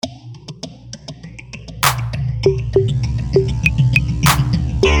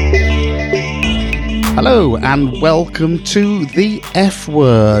Hello and welcome to the F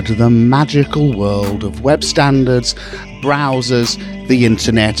Word, the magical world of web standards, browsers, the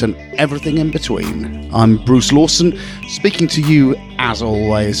internet and everything in between. I'm Bruce Lawson, speaking to you as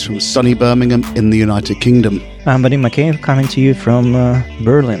always from sunny Birmingham in the United Kingdom. I'm Vadim McCabe, coming to you from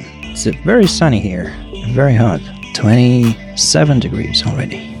Berlin. It's very sunny here, very hot, 27 degrees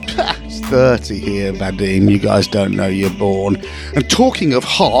already. It's 30 here, Vadim. You guys don't know you're born. And talking of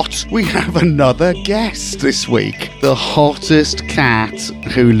hot, we have another guest this week. The hottest cat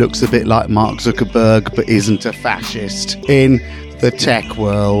who looks a bit like Mark Zuckerberg but isn't a fascist in the tech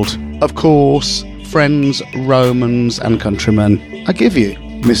world. Of course, friends, Romans and countrymen, I give you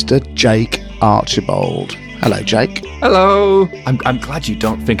Mr. Jake Archibald. Hello, Jake. Hello. I'm glad you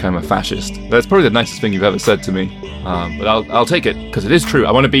don't think I'm a fascist. That's probably the nicest thing you've ever said to me. But I'll take it, because it is true.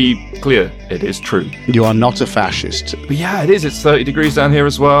 I want to be clear. It is true. You are not a fascist. But yeah, it is. It's 30 degrees down here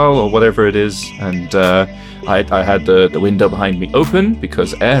as well, or whatever it is. And I had the window behind me open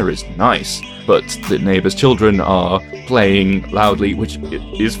because air is nice. But the neighbours' children are playing loudly, which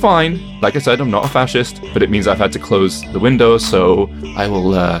is fine. Like I said, I'm not a fascist, but it means I've had to close the window. So I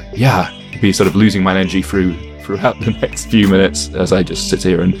will, be sort of losing my energy throughout the next few minutes as I just sit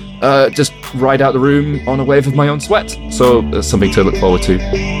here and just ride out the room on a wave of my own sweat. So that's something to look forward to.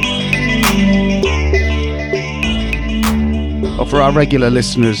 Well, for our regular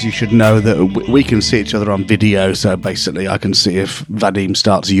listeners, you should know that we can see each other on video, so basically I can see if Vadim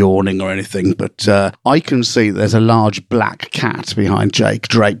starts yawning or anything, but I can see there's a large black cat behind Jake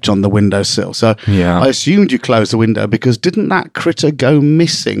draped on the windowsill. So yeah. I assumed you closed the window because didn't that critter go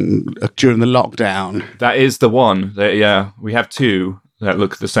missing during the lockdown? That is the one. Yeah, we have two that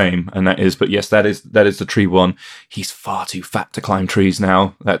look the same, and that is the tree one. He's far too fat to climb trees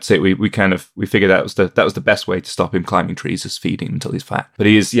now. That's it. We figured that was the best way to stop him climbing trees, is feeding him until he's fat. But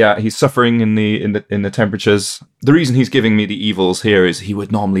he's suffering in the temperatures. The reason he's giving me the evils here is he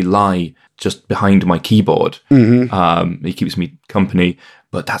would normally lie just behind my keyboard. Mm-hmm. He keeps me company,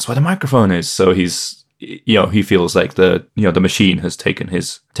 but that's where the microphone is. So he feels like the machine has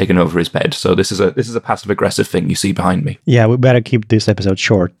taken over his bed. So this is a passive aggressive thing you see behind me. Yeah, we better keep this episode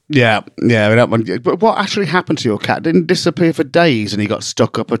short. Yeah. We don't want. But what actually happened to your cat? Didn't disappear for days, and he got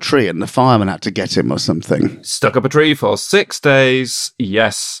stuck up a tree, and the fireman had to get him or something. Stuck up a tree for 6 days.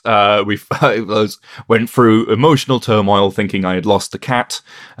 Yes, we went through emotional turmoil, thinking I had lost the cat,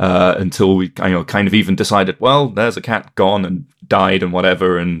 until we kind of even decided, well, there's a cat gone and died and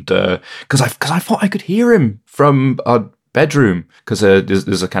whatever, and because I thought I could hear him from our bedroom, because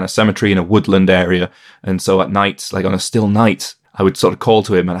there's a kind of cemetery in a woodland area, and so at night, like on a still night, I would sort of call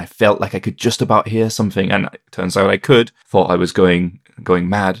to him, and I felt like I could just about hear something, and it turns out I could. Thought I was going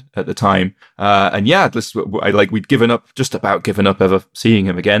mad at the time, and yeah, we'd just about given up ever seeing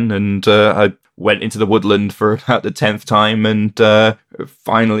him again, and I went into the woodland for about the 10th time, and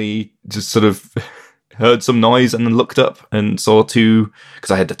finally just sort of heard some noise and then looked up and saw two,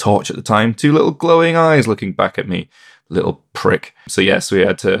 because I had the torch at the time, two little glowing eyes looking back at me. Little prick. So yes, we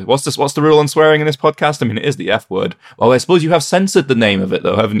had to... What's the rule on swearing in this podcast? I mean, it is the F word. Well, I suppose you have censored the name of it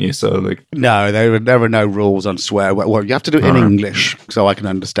though, haven't you? So No, there were no rules on swear. Well, you have to do it in English so I can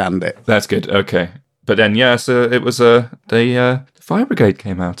understand it. That's good. Okay. But then, so it was the fire brigade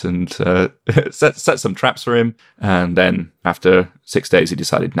came out and set some traps for him. And then after 6 days, he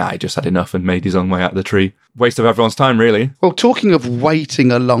decided, he just had enough and made his own way out of the tree. Waste of everyone's time, really. Well, talking of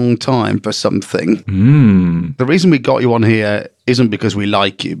waiting a long time for something, the reason we got you on here isn't because we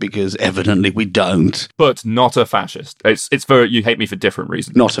like you, because evidently we don't. But not a fascist. It's for you hate me for different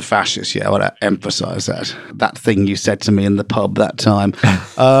reasons. Not a fascist, yeah. I want to emphasise that. That thing you said to me in the pub that time.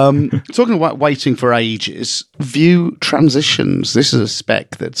 Talking about waiting for ages, Vue transitions. This is a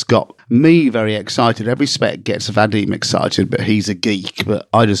spec that's got me very excited. Every spec gets Vadim excited, but he's a geek. But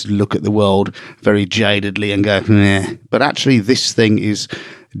I just look at the world very jadedly and go, nah. But actually, this thing is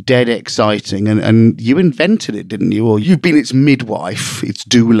dead exciting, and you invented it, didn't you? Or you've been its midwife, its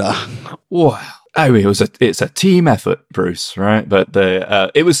doula. Well, I mean, it's a team effort, Bruce, right? But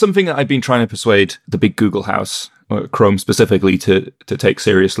it was something that I'd been trying to persuade the big Google house, or Chrome specifically, to take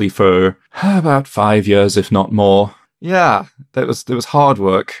seriously for about 5 years, if not more. Yeah, there was hard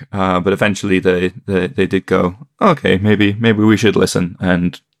work, but eventually they did go, okay, maybe we should listen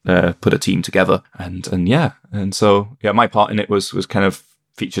and put a team together, and so my part in it was kind of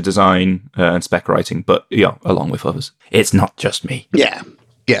feature design and spec writing, but along with others. It's not just me. Yeah,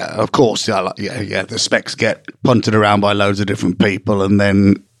 of course. Yeah. The specs get punted around by loads of different people, and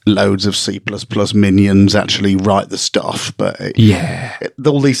then loads of C++ minions actually write the stuff. But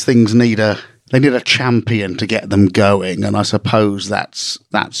all these things need a they need a champion to get them going, and I suppose that's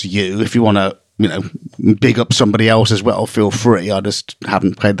you. If you want to, big up somebody else as well, feel free. I just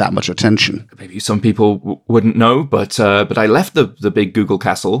haven't paid that much attention. Maybe some people wouldn't know, but I left the big Google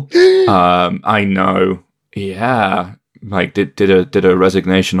castle. I know, yeah. Like did a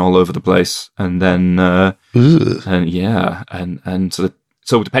resignation all over the place, and then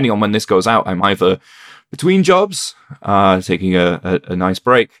so depending on when this goes out, I'm either between jobs, taking a nice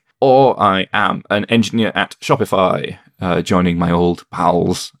break, or I am an engineer at Shopify, joining my old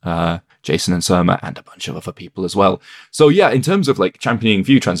pals, Jason and Surma, and a bunch of other people as well. So yeah, in terms of like championing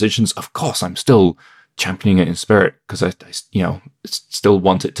Vue transitions, of course I'm still championing it in spirit, because I still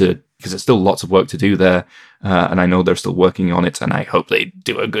want it to, because there's still lots of work to do there, and I know they're still working on it, and I hope they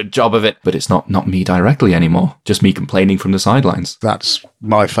do a good job of it, but it's not me directly anymore, just me complaining from the sidelines. That's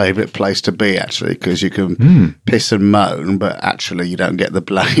my favourite place to be, actually, because you can piss and moan, but actually you don't get the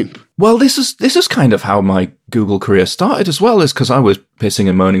blame. Well, this is kind of how my Google career started as well, is because I was pissing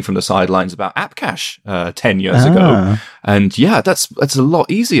and moaning from the sidelines about app cache 10 years ago. And yeah, that's a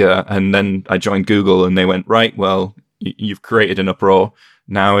lot easier. And then I joined Google and they went, right, well, you've created an uproar.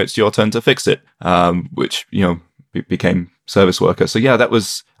 Now it's your turn to fix it, which, became service worker. So yeah, that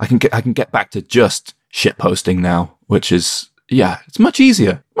was, I can get back to just shit posting now, which is, yeah, it's much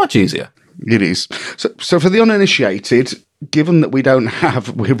easier. It is. So for the uninitiated, given that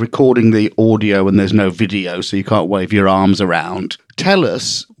we're recording the audio and there's no video, so you can't wave your arms around, tell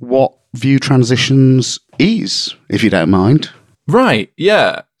us what Vue Transitions is, if you don't mind. Right,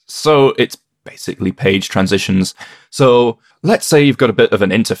 yeah. So it's basically page transitions. So let's say you've got a bit of an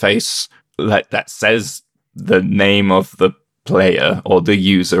interface that says the name of the player or the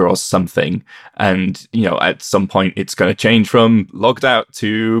user or something, and at some point it's going to change from logged out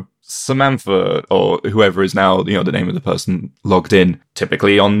to Samantha or whoever is now the name of the person logged in.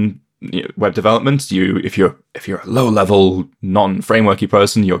 Typically on web development, if you're a low level non-frameworky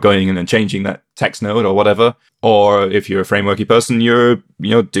person, you're going in and changing that text node or whatever. Or if you're a frameworky person, you're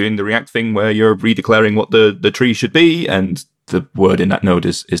doing the React thing where you're redeclaring what the tree should be, and the word in that node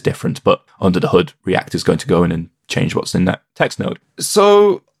is different. But under the hood, React is going to go in and change what's in that text node.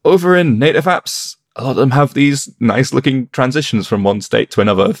 So over in native apps, a lot of them have these nice looking transitions from one state to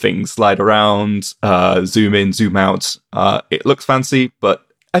another. Things slide around, zoom in, zoom out. It looks fancy, but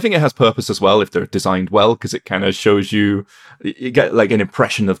I think it has purpose as well if they're designed well, because it kind of shows you get like an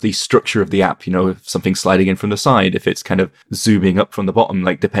impression of the structure of the app, if something's sliding in from the side, if it's kind of zooming up from the bottom,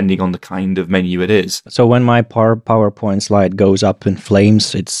 like depending on the kind of menu it is. So when my PowerPoint slide goes up in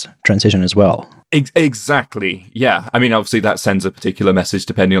flames, it's transition as well. Exactly. Yeah. I mean, obviously that sends a particular message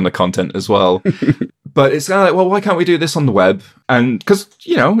depending on the content as well. But it's kind of like, well, why can't we do this on the web? And because,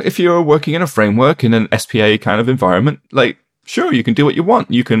 if you're working in a framework in an SPA kind of environment, like, sure, you can do what you want.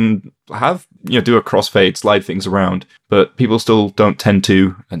 You can have, do a crossfade, slide things around, but people still don't tend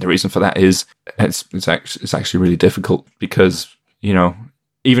to. And the reason for that is it's actually really difficult because,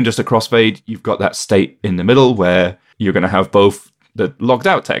 even just a crossfade, you've got that state in the middle where you're going to have both the logged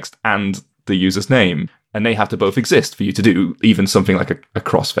out text and the user's name, and they have to both exist for you to do even something like a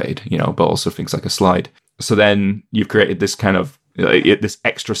crossfade, but also things like a slide. So then you've created this kind of this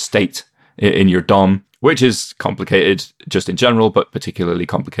extra state in your DOM, which is complicated just in general, but particularly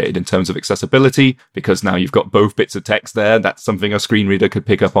complicated in terms of accessibility, because now you've got both bits of text there. That's something a screen reader could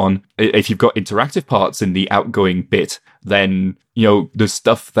pick up on. If you've got interactive parts in the outgoing bit, then, the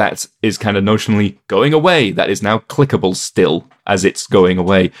stuff that is kind of notionally going away, that is now clickable still as it's going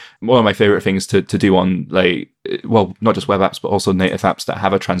away. One of my favorite things to do on not just web apps, but also native apps that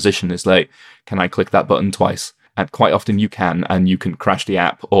have a transition is like, can I click that button twice? And quite often you can, and you can crash the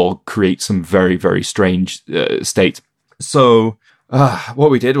app or create some very, very strange state. So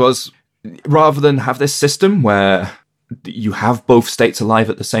what we did was, rather than have this system where you have both states alive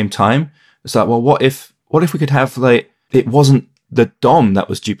at the same time, it's like, well, what if we could have it wasn't the DOM that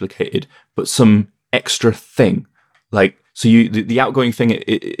was duplicated, but some extra thing? So the outgoing thing,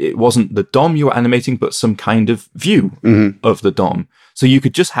 it wasn't the DOM you were animating, but some kind of view of the DOM. So you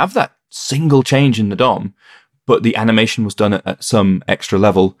could just have that single change in the DOM, but the animation was done at some extra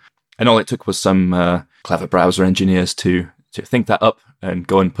level. And all it took was some clever browser engineers to think that up and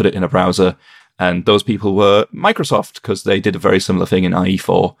go and put it in a browser. And those people were Microsoft, because they did a very similar thing in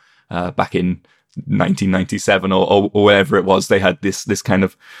IE4 back in 1997 or wherever it was. They had this kind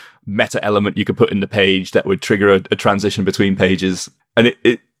of meta element you could put in the page that would trigger a transition between pages. And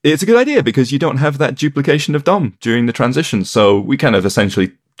it's a good idea because you don't have that duplication of DOM during the transition. So we kind of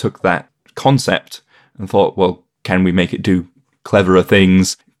essentially took that concept and thought, well, can we make it do cleverer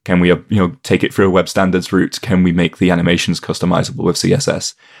things? Can we, take it through a web standards route? Can we make the animations customizable with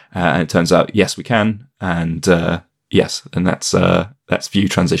CSS? And it turns out, yes, we can. And yes, and that's view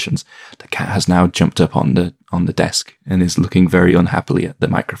transitions. The cat has now jumped up on the desk and is looking very unhappily at the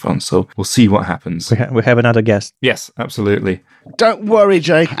microphone. So we'll see what happens. We have another guest. Yes, absolutely. Don't worry,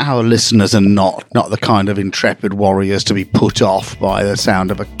 Jay. Our listeners are not the kind of intrepid warriors to be put off by the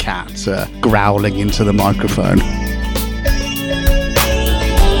sound of a cat growling into the microphone.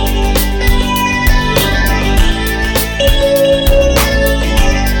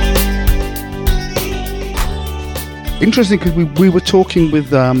 Interesting, because we were talking with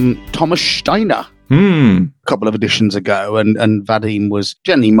Thomas Steiner a couple of editions ago, and Vadim was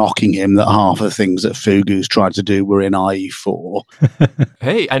gently mocking him that half of the things that Fugu's tried to do were in IE4.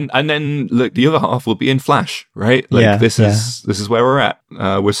 Hey, and then look, the other half will be in Flash, right? Like this is where we're at.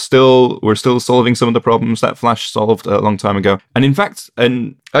 We're still solving some of the problems that Flash solved a long time ago. And in fact,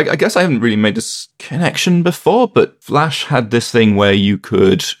 and I guess I haven't really made this connection before, but Flash had this thing where you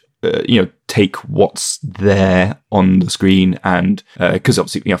could take what's there on the screen, and because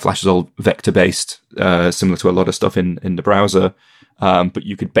obviously Flash is all vector based, similar to a lot of stuff in the browser, but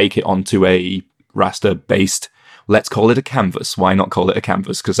you could bake it onto a raster based, let's call it a canvas. Why not call it a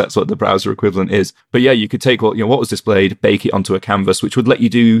canvas? Because that's what the browser equivalent is. But yeah, you could take what was displayed, bake it onto a canvas, which would let you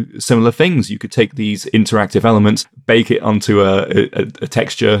do similar things. You could take these interactive elements, bake it onto a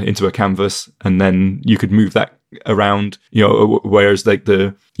texture into a canvas, and then you could move that around, whereas like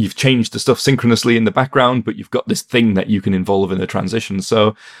you've changed the stuff synchronously in the background, but you've got this thing that you can involve in the transition.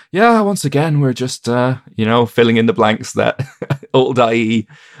 So yeah, once again, we're just filling in the blanks that old IE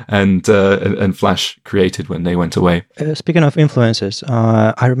and Flash created when they went away. Speaking of influences,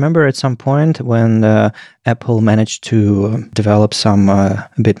 I remember at some point when Apple managed to develop some a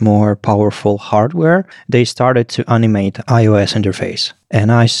bit more powerful hardware, they started to animate iOS interface. And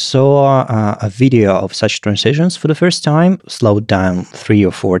I saw a video of such transitions for the first time, slowed down 3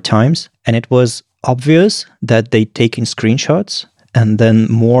 or 4 times. And it was obvious that they taken screenshots and then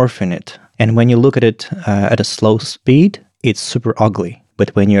morphing it. And when you look at it at a slow speed, it's super ugly.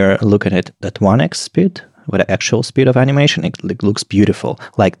 But when you're looking at it at 1x speed, with the actual speed of animation, it looks beautiful.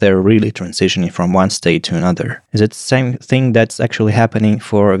 Like they're really transitioning from one state to another. Is it the same thing that's actually happening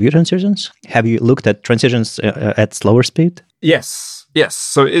for view transitions? Have you looked at transitions at slower speed? Yes.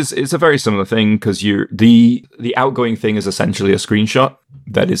 So it's a very similar thing, because the outgoing thing is essentially a screenshot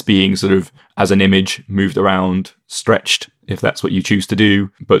that is being sort of as an image moved around, stretched, if that's what you choose to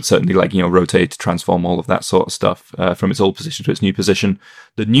do, but certainly rotate, transform, all of that sort of stuff from its old position to its new position.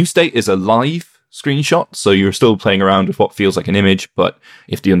 The new state is a live screenshot, so you're still playing around with what feels like an image, but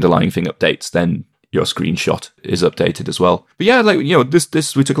if the underlying thing updates, then your screenshot is updated as well. But yeah,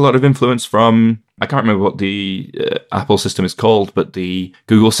 this we took a lot of influence from, I can't remember what the Apple system is called, but the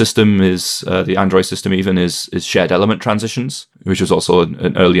Google system is, the Android system even is shared element transitions, which was also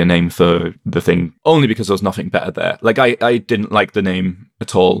an earlier name for the thing, only because there was nothing better there. Like I didn't like the name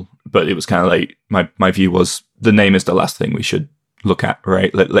at all, but it was kind of like, my view was the name is the last thing we should look at,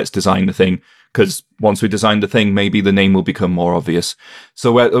 right? Let's design the thing, because once we design the thing, maybe the name will become more obvious.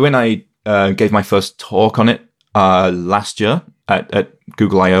 So when I gave my first talk on it last year at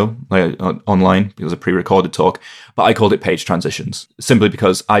Google I/O, online. It was a pre-recorded talk, but I called it page transitions, simply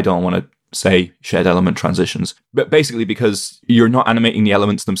because I don't want to say shared element transitions, but basically because you're not animating the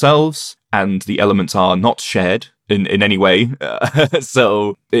elements themselves, and the elements are not shared in any way.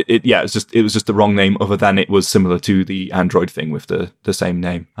 So it was just the wrong name, other than it was similar to the Android thing with the same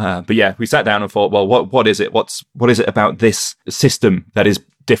name. But yeah, we sat down and thought, well, what is it? What is it about this system that is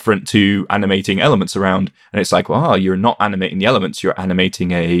different to animating elements around? And it's like, well, you're not animating the elements, you're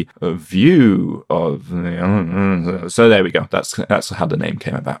animating a view of. So there we go. That's how the name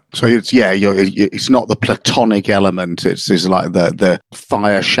came about. So it's not the platonic element. It's like the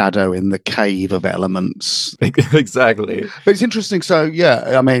fire shadow in the cave of elements. Exactly. But it's interesting. So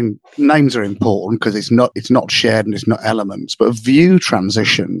yeah, I mean, names are important because it's not shared and it's not elements. But view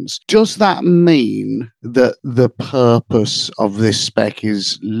transitions, does that mean that the purpose of this spec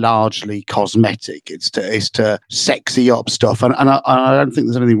is largely cosmetic? It's to sexy up stuff, and I don't think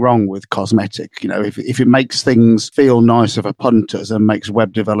there's anything wrong with cosmetic. If it makes things feel nicer for punters and makes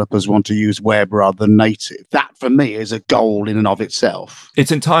web developers want to use web rather than native, that for me is a goal in and of itself.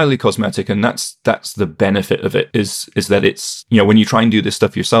 It's entirely cosmetic, and that's the benefit of it is that it's, when you try and do this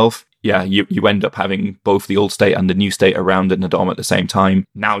stuff yourself, yeah, you end up having both the old state and the new state around in the DOM at the same time.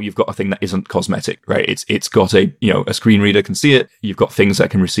 Now you've got a thing that isn't cosmetic, right? It's got a screen reader can see it. You've got things that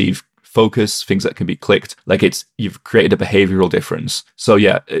can receive focus, things that can be clicked. Like you've created a behavioral difference. So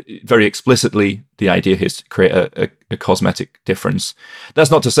yeah, very explicitly, the idea is to create a cosmetic difference.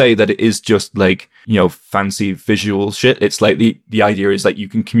 That's not to say that it is just like, fancy visual shit. It's like the idea is that you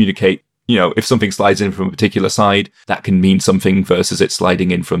can communicate, if something slides in from a particular side, that can mean something versus it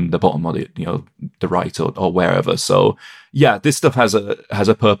sliding in from the bottom or the right or wherever. So yeah, this stuff has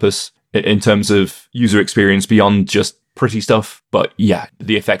a purpose in terms of user experience beyond just pretty stuff. But yeah,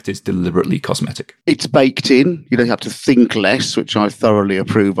 the effect is deliberately cosmetic. It's baked in. You don't have to think less, which I thoroughly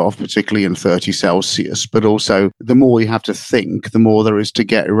approve of, particularly in 30 Celsius. But also, the more you have to think, the more there is to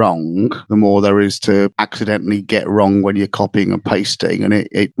get wrong, the more there is to accidentally get wrong when you're copying and pasting. And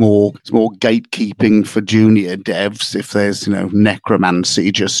it's more gatekeeping for junior devs if there's,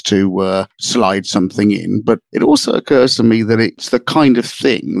 necromancy just to slide something in. But it also occurs to me that it's the kind of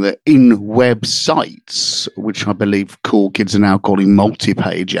thing that in websites, which I believe cool kids are now calling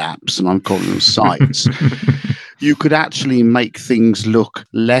multi-page apps, and I'm calling them sites, you could actually make things look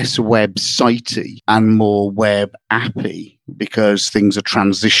less websitey and more web appy because things are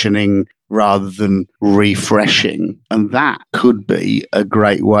transitioning rather than refreshing. And that could be a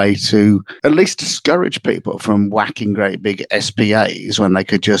great way to at least discourage people from whacking great big SPAs when they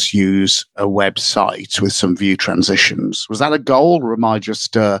could just use a website with some view transitions. Was that a goal, or am I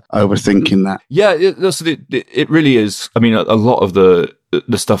just overthinking that? Yeah, it really is. I mean, a lot of the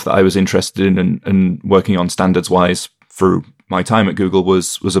stuff that I was interested in and working on standards-wise through my time at Google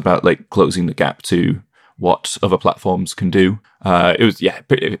was about like closing the gap to what other platforms can do. If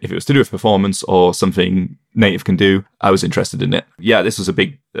it was to do with performance or something native can do, I was interested in it. Yeah, this was a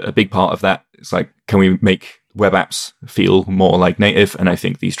big part of that. It's like, can we make web apps feel more like native? And I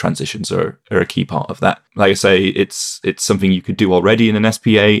think these transitions are a key part of that. Like I say, it's something you could do already in an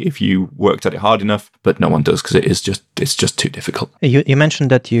SPA if you worked at it hard enough, but no one does because it's just too difficult. You mentioned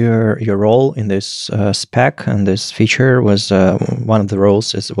that your role in this spec and this feature was one of the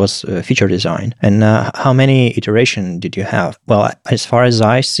roles was feature design. And how many iteration did you have? Well, as far as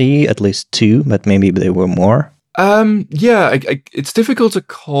I see, at least 2, but maybe there were more. It's difficult to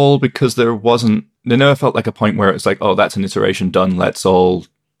call because there never felt like a point where it's like, oh, that's an iteration done. Let's all,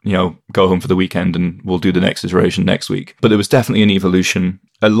 go home for the weekend and we'll do the next iteration next week. But there was definitely an evolution.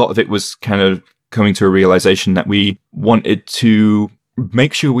 A lot of it was kind of coming to a realization that we wanted to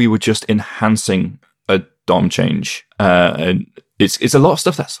make sure we were just enhancing a DOM change. And it's a lot of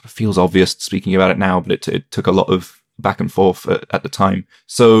stuff that sort of feels obvious speaking about it now, but it took a lot of back and forth at the time.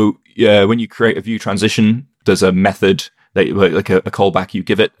 So yeah, when you create a view transition, there's a method that like a callback you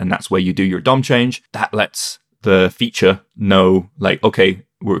give it, and that's where you do your DOM change. That lets the feature know, like, okay,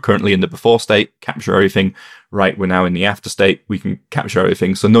 we're currently in the before state, capture everything. Right, we're now in the after state, we can capture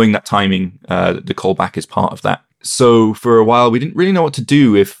everything. So knowing that timing, the callback is part of that. So for a while, we didn't really know what to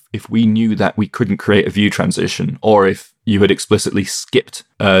do if we knew that we couldn't create a view transition, or if you had explicitly skipped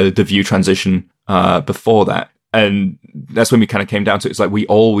the view transition before that. And that's when we kind of came down to it. It's like, we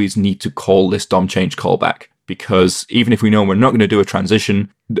always need to call this DOM change callback, because even if we know we're not going to do a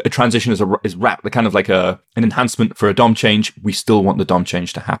transition is wrapped, kind of like an enhancement for a DOM change. We still want the DOM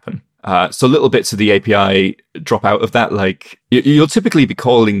change to happen. So little bits of the API drop out of that. Like you'll typically be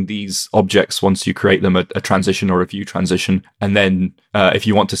calling these objects once you create them a transition or a view transition. And then if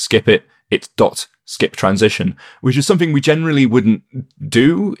you want to skip it, it's .skip transition, which is something we generally wouldn't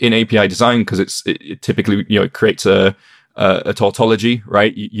do in API design, because it typically, it creates a tautology,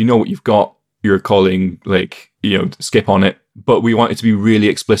 right? You know what you've got, you're calling skip on it, but we want it to be really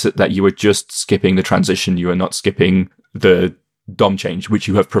explicit that you are just skipping the transition. You are not skipping the DOM change, which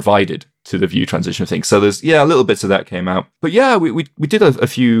you have provided to the view transition thing. So there's, little bits of that came out. But yeah, we did a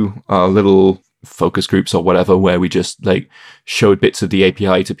few little focus groups or whatever, where we just showed bits of the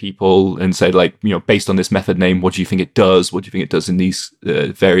API to people and said, based on this method name, what do you think it does? What do you think it does in these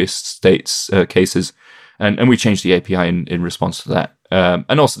various states cases? And we changed the API in response to that.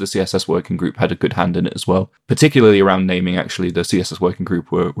 And also the CSS working group had a good hand in it as well, particularly around naming. Actually, the CSS working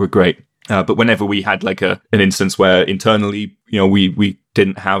group were great. But whenever we had an instance where internally, we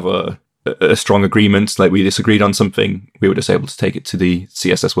didn't have a strong agreement, we disagreed on something, we were just able to take it to the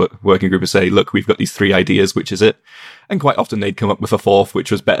CSS working group and say, look, we've got these 3 ideas, which is it? And quite often they'd come up with a 4th,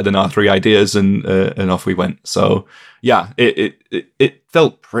 which was better than our 3 ideas, and off we went. So yeah, it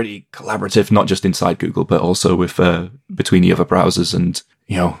felt pretty collaborative, not just inside Google, but also with between the other browsers and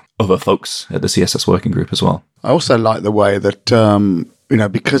other folks at the CSS working group as well. I also like the way that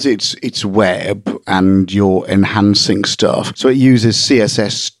because it's web and you're enhancing stuff, so it uses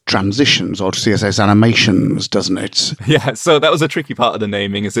CSS transitions or CSS animations, doesn't it? Yeah, so that was a tricky part of the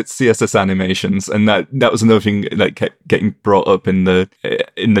naming, is it's CSS animations, and that was another thing that kept getting brought up in the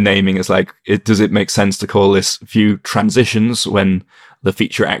naming. Is like, does it make sense to call this Vue transitions when the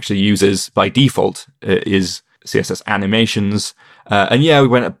feature actually uses by default is CSS animations? And yeah, we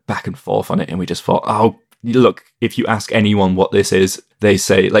went back and forth on it, and we just thought, oh, look, if you ask anyone what this is, they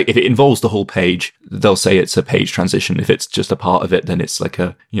say, like, if it involves the whole page, they'll say it's a page transition. If it's just a part of it, then it's like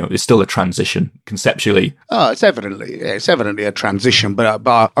it's still a transition conceptually. Oh, it's evidently a transition, but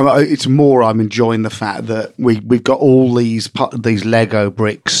it's more, I'm enjoying the fact that we've got all these Lego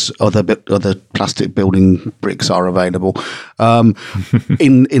bricks, other plastic building bricks are available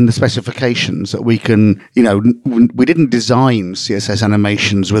in the specifications that we can, we didn't design CSS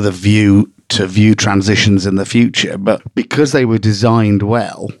animations with a view to Vue transitions in the future, but because they were designed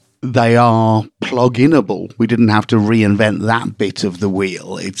well, they are plug-inable. We didn't have to reinvent that bit of the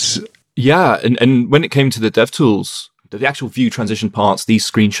wheel. Yeah, and when it came to the DevTools, the actual Vue transition parts, these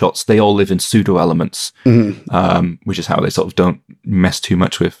screenshots, they all live in pseudo elements, which is how they sort of don't mess too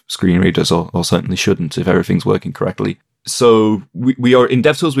much with screen readers, or certainly shouldn't if everything's working correctly. So we are in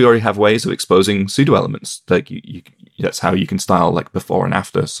DevTools. We already have ways of exposing pseudo elements. Like that's how you can style like before and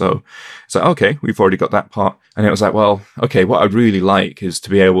after. So it's like, okay, we've already got that part. And it was like, well, okay, what I'd really like is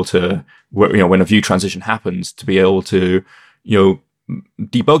to be able to, when a Vue transition happens, to be able to,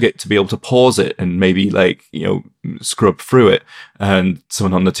 debug it, to be able to pause it and maybe scrub through it. And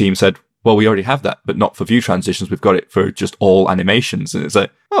someone on the team said, well, we already have that, but not for Vue transitions. We've got it for just all animations. And it's like,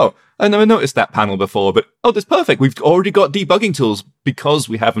 oh, I never noticed that panel before, but that's perfect. We've already got debugging tools because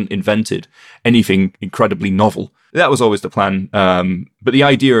we haven't invented anything incredibly novel. That was always the plan. But the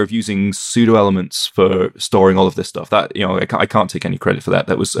idea of using pseudo elements for storing all of this stuff, that, I can't take any credit for that.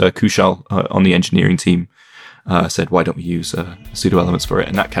 That was Kushal on the engineering team said, why don't we use pseudo elements for it?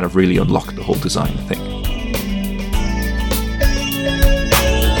 And that kind of really unlocked the whole design, I think.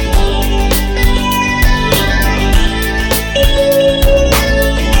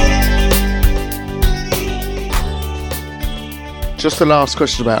 Just the last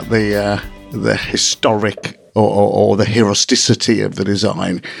question about the historic or the heuristicity of the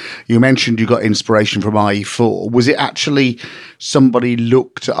design. You mentioned you got inspiration from IE4. Was it actually somebody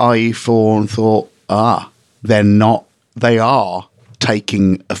looked at IE4 and thought, they are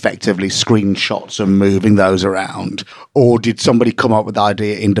taking effectively screenshots and moving those around? Or did somebody come up with the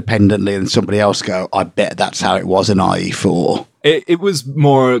idea independently and somebody else go, I bet that's how it was in IE4? It was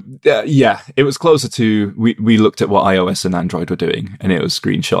more, it was closer to, we looked at what iOS and Android were doing, and it was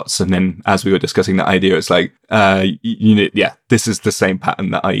screenshots. And then as we were discussing that idea, it's like, this is the same pattern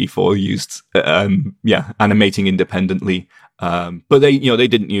that IE4 used, animating independently. But they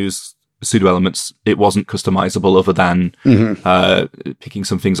didn't use pseudo elements. It wasn't customizable other than picking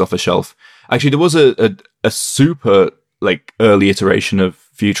some things off a shelf. Actually, there was a super early iteration of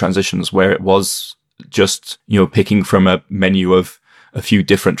Vue transitions where it was just picking from a menu of a few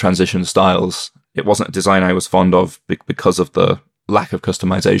different transition styles. It wasn't a design I was fond of because of the lack of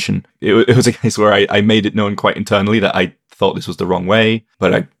customization. It was a case where I made it known quite internally that I thought this was the wrong way,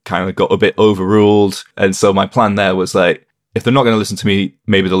 but I kind of got a bit overruled. And so my plan there was like, if they're not going to listen to me,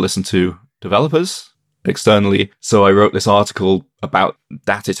 maybe they'll listen to developers externally. So I wrote this article about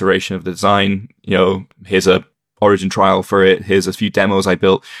that iteration of the design. Here's a origin trial for it. Here's a few demos I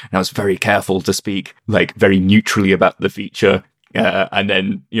built. And I was very careful to speak very neutrally about the feature. And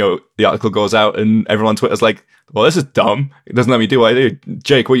then, the article goes out and everyone on Twitter's like, well, this is dumb. It doesn't let me do what I do.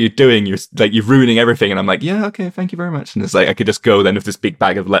 Jake, what are you doing? You're ruining everything. And I'm like, yeah, okay, thank you very much. And it's like, I could just go then with this big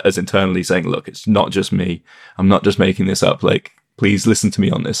bag of letters internally saying, look, it's not just me. I'm not just making this up. Please listen to me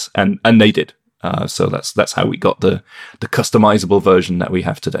on this. And they did. So that's how we got the customizable version that we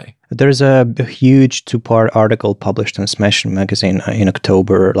have today. There's a huge 2-part article published in Smash magazine in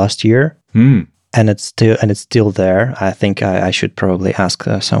October last year. And it's still there. I think I should probably ask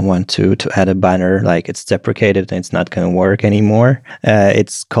someone to add a banner, it's deprecated and it's not going to work anymore.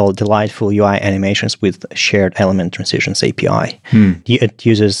 It's called Delightful UI Animations with Shared Element Transitions API. It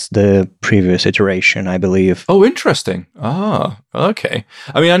uses the previous iteration, I believe. Oh, interesting. Okay.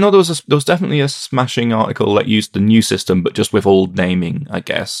 I mean, I know there was definitely a smashing article that used the new system, but just with old naming, I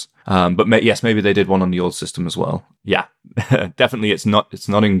guess. But yes, maybe they did one on the old system as well. Yeah, definitely. It's not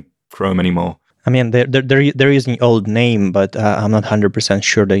in Chrome anymore. I mean, they're using the old name, but I'm not 100%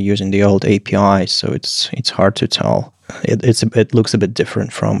 sure they're using the old API, so it's hard to tell. It looks a bit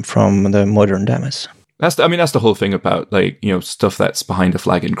different from the modern demos. That's the whole thing about stuff that's behind a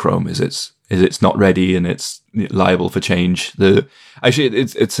flag in Chrome is it's not ready and it's liable for change.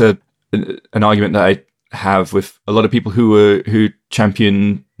 It's an argument that I have with a lot of people who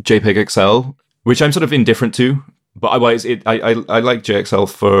champion JPEG XL, which I'm sort of indifferent to. But I like JXL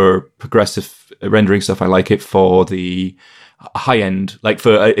for progressive rendering stuff. I like it for the high end, like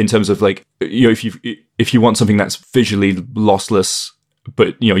for in terms of like, you know, if you want something that's visually lossless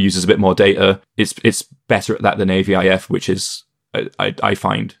but, you know, uses a bit more data, it's better at that than AVIF, which is I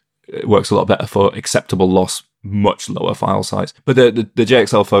find it works a lot better for acceptable loss, much lower file size. But the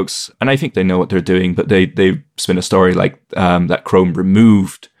JXL folks, and I think they know what they're doing, but they spin a story like that Chrome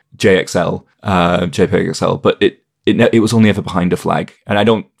removed JXL, JPEG XL, but it was only ever behind a flag, and I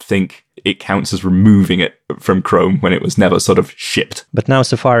don't think it counts as removing it from Chrome when it was never sort of shipped. But now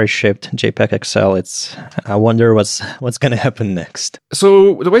Safari shipped JPEG XL. I wonder what's going to happen next.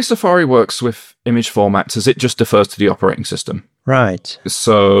 So the way Safari works with image formats is it just defers to the operating system. Right.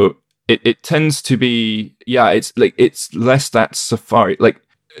 So it tends to be, it's less that Safari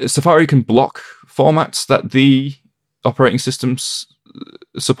can block formats that the operating system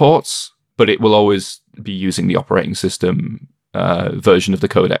supports, but it will always be using the operating system version of the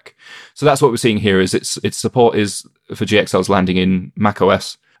codec. So that's what we're seeing here. Is its support is for GXLs landing in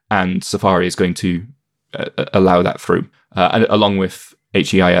macOS, and Safari is going to allow that through, and along with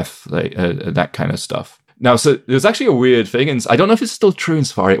HEIF, that kind of stuff. Now, so there's actually a weird thing, and I don't know if it's still true in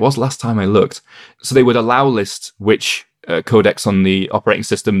Safari. It was last time I looked. So they would allow list which codecs on the operating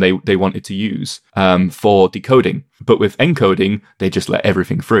system they wanted to use for decoding. But with encoding, they just let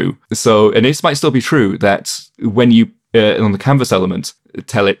everything through. So, and this might still be true, that when you, on the canvas element,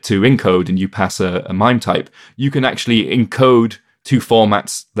 tell it to encode and you pass a MIME type, you can actually encode to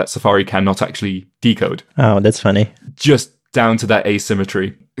formats that Safari cannot actually decode. Oh, that's funny. Just down to that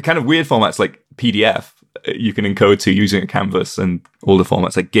asymmetry. The kind of weird formats like PDF, you can encode to using a canvas, and all the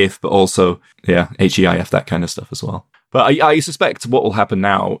formats like GIF, but also, HEIF, that kind of stuff as well. But I suspect what will happen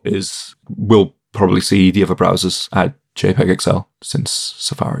now is we'll probably see the other browsers add JPEG XL since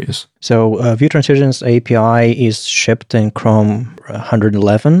Safari is. So View Transitions API is shipped in Chrome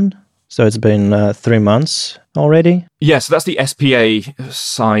 111. So it's been 3 months already. Yeah, so that's the SPA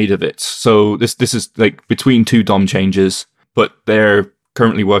side of it. So this is like between two DOM changes, but they're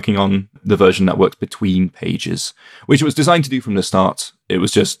currently working on the version that works between pages, which it was designed to do from the start. It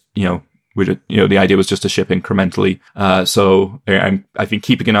was just, the idea was just to ship incrementally. So I've been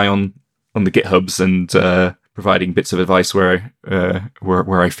keeping an eye on the GitHubs and providing bits of advice where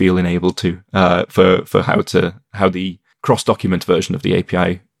I feel enabled to for how the cross-document version of the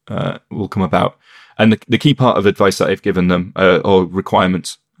API will come about. And the key part of advice that I've given them, or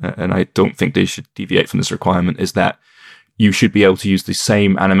requirements, and I don't think they should deviate from this requirement, is that you should be able to use the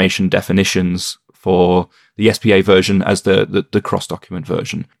same animation definitions for the SPA version as the cross-document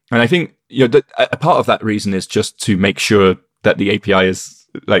version. And I think a part of that reason is just to make sure that the API is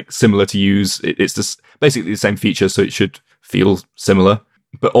like similar to use. It's just basically the same feature, so it should feel similar,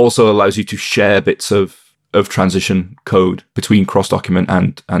 but also allows you to share bits of transition code between cross-document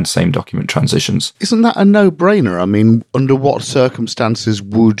and same document transitions. Isn't that a no-brainer? I mean, under what circumstances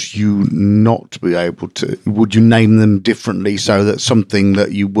would you not be able to? Would you name them differently so that something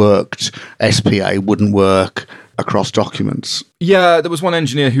that you worked SPA wouldn't work across documents? Yeah, there was one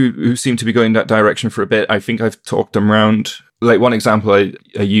engineer who seemed to be going that direction for a bit. I think I've talked them around. Like one example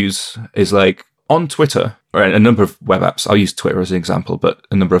I use is like on Twitter, or a number of web apps, I'll use Twitter as an example, but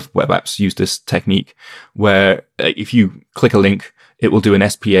a number of web apps use this technique where if you click a link, it will do an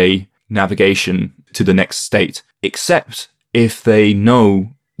SPA navigation to the next state, except if they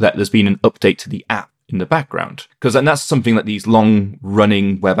know that there's been an update to the app in the background. Because then that's something that these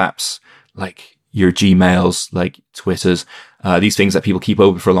long-running web apps, like your Gmails, like Twitters, these things that people keep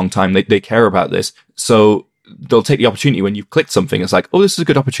open for a long time, they care about this. So they'll take the opportunity when you've clicked something. It's like, oh, this is a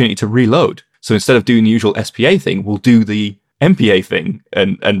good opportunity to reload. So instead of doing the usual SPA thing, we'll do the MPA thing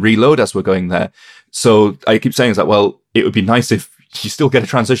and reload as we're going there. So I keep saying is that, well, it would be nice if you still get a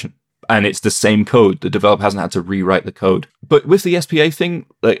transition and it's the same code. The developer hasn't had to rewrite the code. But with the SPA thing,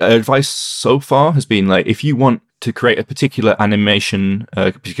 like advice so far has been like, if you want to create a particular animation,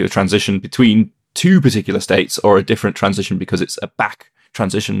 a particular transition between two particular states, or a different transition because it's a back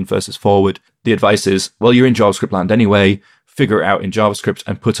transition versus forward, the advice is, well, you're in JavaScript land anyway, figure it out in JavaScript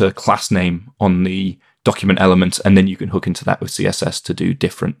and put a class name on the document element, and then you can hook into that with CSS to do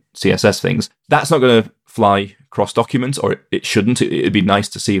different CSS things. That's not going to fly cross-document, or it shouldn't. It'd be nice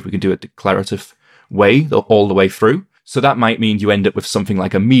to see if we can do a declarative way all the way through. So that might mean you end up with something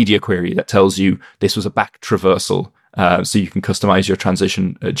like a media query that tells you this was a back traversal, so you can customize your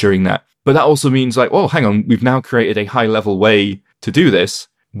transition during that. But that also means like, oh, hang on, we've now created a high-level way to do this.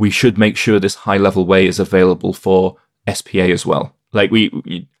 We should make sure this high-level way is available for SPA as well. Like we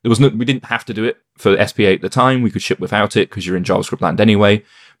didn't have to do it for SPA at the time. We could ship without it because you're in JavaScript land anyway.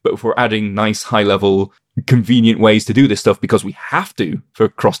 But if we're adding nice, high-level, convenient ways to do this stuff because we have to for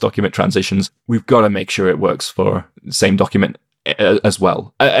cross-document transitions, we've got to make sure it works for the same document as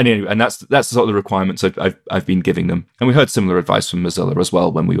well. And that's sort of the requirements I've been giving them. And we heard similar advice from Mozilla as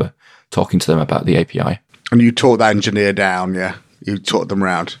well when we were talking to them about the API. And you taught that engineer down, yeah? You taught them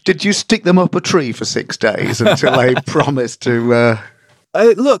round. Did you stick them up a tree for 6 days until they promised to...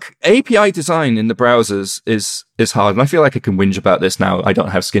 Look, API design in the browsers is hard, and I feel like I can whinge about this now. I don't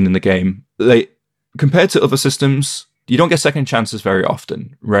have skin in the game. Compared to other systems, you don't get second chances very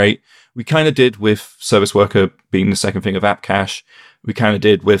often, right? We kind of did with Service Worker being the second thing of App Cache. We kind of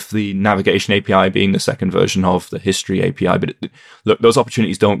did with the Navigation API being the second version of the History API. But look, those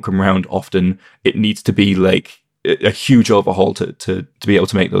opportunities don't come around often. It needs to be like a huge overhaul to be able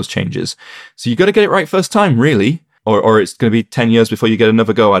to make those changes. So you got to get it right first time, really. Or it's going to be 10 years before you get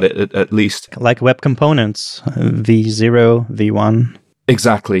another go at it, at least. Like web components, V0, V1.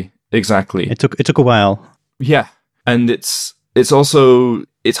 Exactly. It took a while. Yeah. And it's also,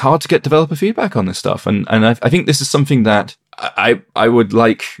 it's hard to get developer feedback on this stuff. And I think this is something that I would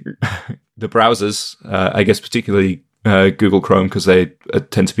like the browsers, I guess particularly Google Chrome, because they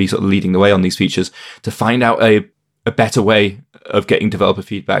tend to be sort of leading the way on these features, to find out a better way of getting developer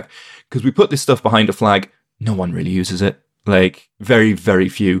feedback. Because we put this stuff behind a flag, no one really uses it. Like, very, very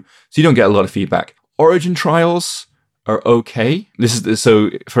few. So you don't get a lot of feedback. Origin trials are okay.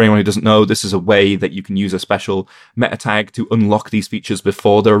 So for anyone who doesn't know, this is a way that you can use a special meta tag to unlock these features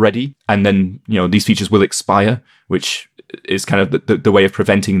before they're ready. And then, these features will expire, which is kind of the way of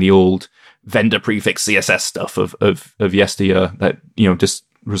preventing the old vendor prefix CSS stuff of yesteryear that, just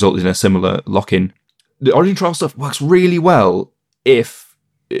resulted in a similar lock-in. The origin trial stuff works really well if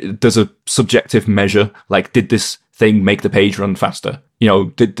there's a subjective measure, like, did this thing make the page run faster?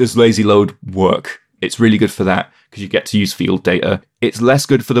 Does lazy load work? It's really good for that because you get to use field data. It's less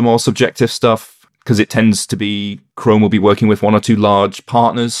good for the more subjective stuff because it tends to be Chrome will be working with one or two large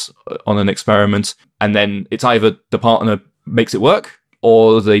partners on an experiment, and then it's either the partner makes it work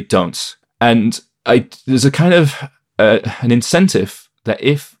or they don't. And there's a kind of an incentive that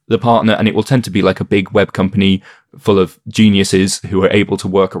if the partner, and it will tend to be like a big web company full of geniuses who are able to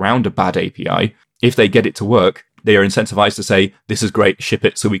work around a bad API, if they get it to work, they are incentivized to say, this is great, ship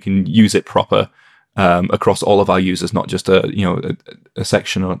it so we can use it proper across all of our users, not just a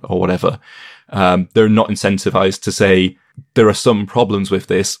section or whatever. They're not incentivized to say, there are some problems with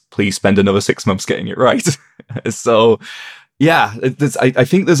this, please spend another 6 months getting it right. So yeah, I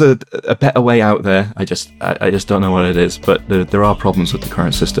think there's a better way out there. I just don't know what it is, but there are problems with the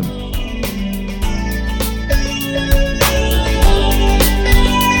current system.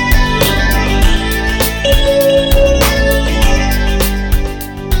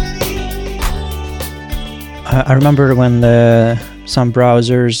 I remember when some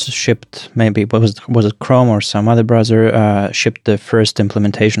browsers shipped, maybe was it Chrome or some other browser shipped the first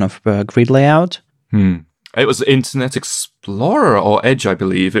implementation of grid layout. It was Internet Explorer or Edge, I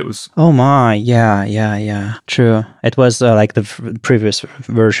believe. It was. Oh my, yeah. True. It was like the previous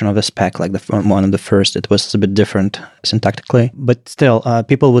version of the spec, like one of the first. It was a bit different syntactically, but still,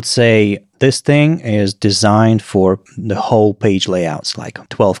 people would say this thing is designed for the whole page layouts, like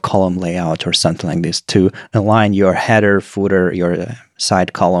 12-column layout or something like this, to align your header, footer, your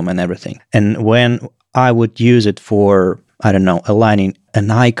side column, and everything. And when I would use it for, I don't know, aligning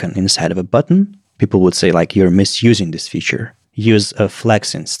an icon inside of a button, people would say, like, you're misusing this feature. Use a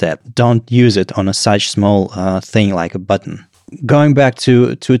flex instead. Don't use it on such small thing like a button. Going back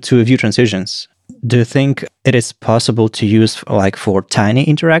to view transitions, do you think it is possible to use like for tiny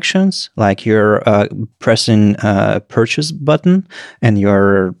interactions, like you're pressing a purchase button and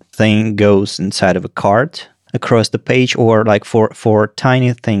your thing goes inside of a cart across the page, or like for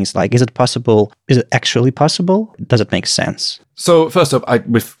tiny things, like is it possible? Is it actually possible? Does it make sense? So first up,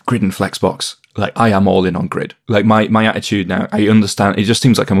 with Grid and Flexbox, like I am all in on Grid. Like my attitude now, I understand. It just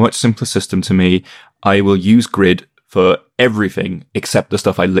seems like a much simpler system to me. I will use Grid for everything except the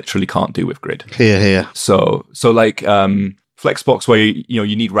stuff I literally can't do with Grid. Here. So like Flexbox, where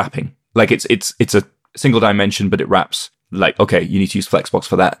you need wrapping. Like it's a single dimension, but it wraps. Like, okay, you need to use Flexbox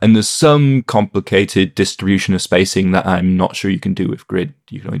for that. And there's some complicated distribution of spacing that I'm not sure you can do with Grid.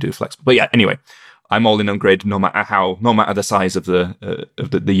 You can only do with Flexbox. But yeah, anyway, I'm all in on Grid, no matter the size of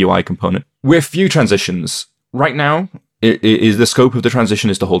the UI component. With view transitions, right now, it is the scope of the transition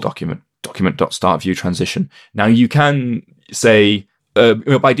is the whole document.start view transition. Now you can say,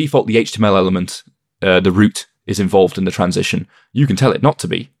 by default, the HTML element, the root is involved in the transition. You can tell it not to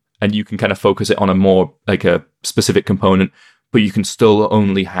be. And you can kind of focus it on a more like a specific component, but you can still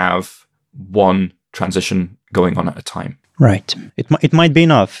only have one transition going on at a time. Right. It might be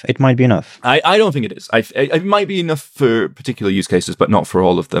enough. It might be enough. I don't think it is. It might be enough for particular use cases, but not for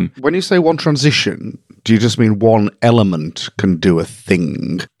all of them. When you say one transition, do you just mean one element can do a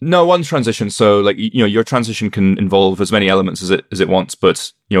thing? No, one transition. So, like, your transition can involve as many elements as it wants,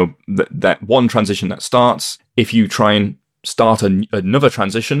 but that one transition that starts, if you try and start another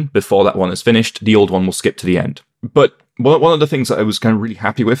transition before that one is finished, the old one will skip to the end. But one of the things that I was kind of really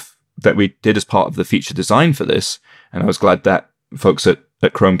happy with that we did as part of the feature design for this, and I was glad that folks at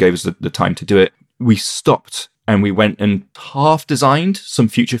Chrome gave us the time to do it, we stopped and we went and half designed some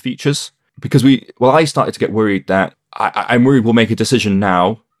future features because I started to get worried that I'm worried we'll make a decision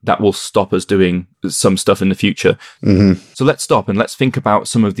now that will stop us doing some stuff in the future. Mm-hmm. So let's stop and let's think about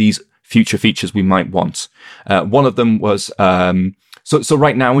some of these future features we might want. One of them was, so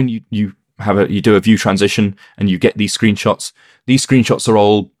right now when you do a view transition and you get these screenshots are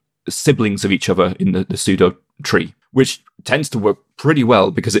all siblings of each other in the pseudo tree, which tends to work pretty well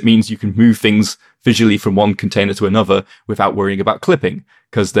because it means you can move things visually from one container to another without worrying about clipping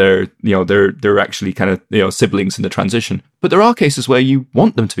because they're actually kind of, siblings in the transition. But there are cases where you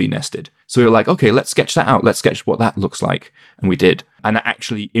want them to be nested. So you're like, okay, let's sketch that out. Let's sketch what that looks like. And we did. And that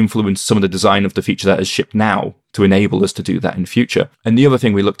actually influenced some of the design of the feature that is shipped now to enable us to do that in future. And the other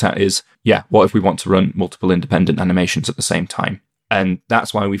thing we looked at is, what if we want to run multiple independent animations at the same time? And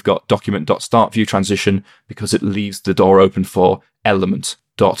that's why we've got document.startView transition, because it leaves the door open for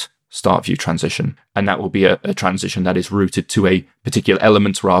element.startView transition. And that will be a transition that is rooted to a particular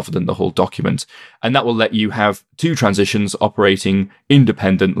element rather than the whole document. And that will let you have two transitions operating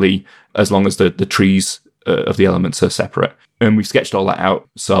independently as long as the trees of the elements are separate. And we've sketched all that out.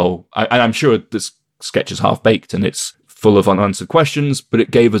 So I'm sure this sketch is half-baked and it's full of unanswered questions, but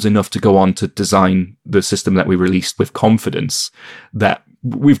it gave us enough to go on to design the system that we released with confidence that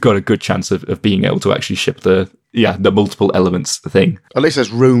we've got a good chance of being able to actually ship the multiple elements thing. At least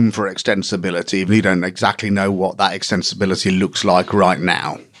there's room for extensibility, even if you don't exactly know what that extensibility looks like right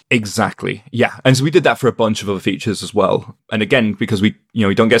now. Exactly. Yeah. And so we did that for a bunch of other features as well. And again, because we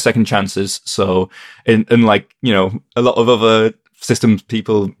don't get second chances. So unlike, a lot of other systems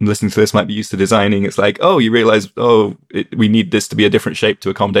people listening to this might be used to designing, it's like, you realize, we need this to be a different shape to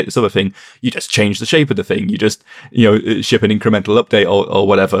accommodate this other thing. You just change the shape of the thing. You just, ship an incremental update or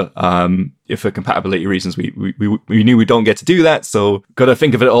whatever. If for compatibility reasons, we knew we don't get to do that. So got to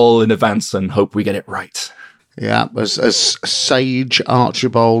think of it all in advance and hope we get it right. Yeah, as Sage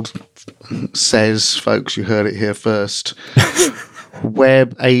Archibald says, folks, you heard it here first.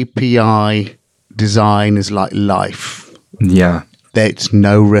 Web API design is like life. Yeah. There's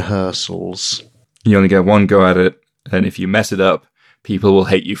no rehearsals. You only get one go at it, and if you mess it up, people will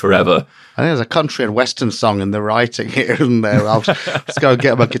hate you forever. I think there's a country and western song in the writing here, isn't there? Let's go and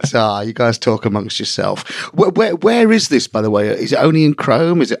get my guitar. You guys talk amongst yourself. Where is this, by the way? Is it only in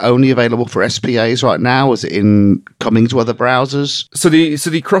Chrome? Is it only available for SPAs right now? Is it coming to other browsers? So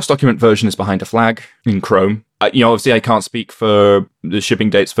the cross-document version is behind a flag in Chrome. Obviously, I can't speak for the shipping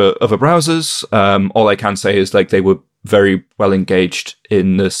dates for other browsers. All I can say is they were very well engaged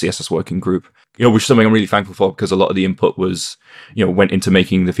in the CSS working group, which is something I'm really thankful for because a lot of the input was, went into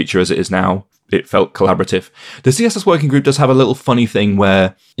making the feature as it is now. It felt collaborative. The CSS working group does have a little funny thing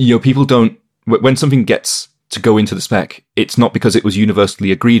where, people don't, when something gets to go into the spec, it's not because it was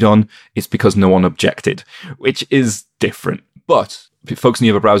universally agreed on, it's because no one objected, which is different. But folks in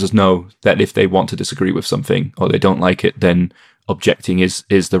the other browsers know that if they want to disagree with something or they don't like it, then objecting is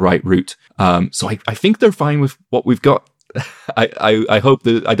the right route. So I think they're fine with what we've got. I hope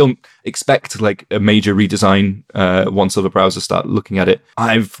that I don't expect a major redesign once other browsers start looking at it.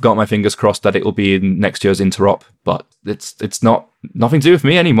 I've got my fingers crossed that it will be in next year's interop, but it's nothing to do with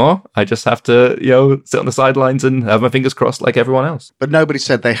me anymore. I just have to sit on the sidelines and have my fingers crossed like everyone else. But nobody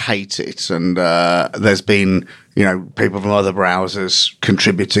said they hate it, and there's been people from other browsers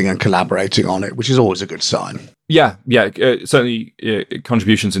contributing and collaborating on it, which is always a good sign. Yeah, certainly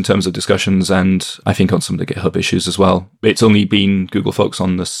contributions in terms of discussions, and I think on some of the GitHub issues as well. It's only been Google folks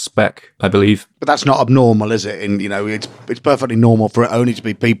on the spec, I believe. But that's not abnormal, is it? And it's perfectly normal for it only to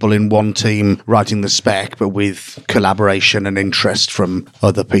be people in one team writing the spec, but with collaboration and interest from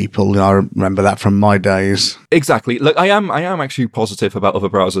other people. I remember that from my days. Exactly. Look, I am actually positive about other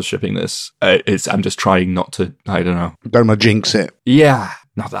browsers shipping this. I'm just trying not to. I don't know. Don't want to jinx it. Yeah.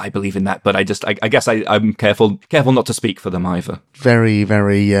 Not that I believe in that, but I guess I'm careful not to speak for them either. Very,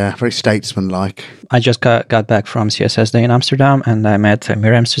 very, very statesman-like. I just got back from CSS Day in Amsterdam, and I met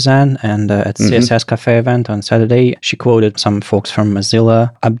Miriam Suzanne, and at CSS Cafe event on Saturday, she quoted some folks from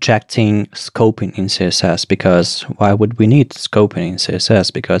Mozilla objecting scoping in CSS, because why would we need scoping in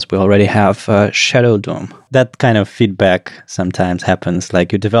CSS? Because we already have Shadow DOM. That kind of feedback sometimes happens.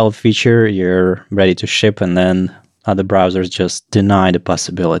 Like you develop feature, you're ready to ship, and then other browsers just deny the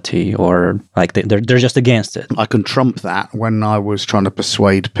possibility, or like they're just against it. I can trump that when I was trying to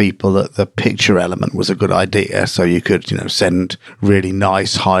persuade people that the picture element was a good idea. So you could, send really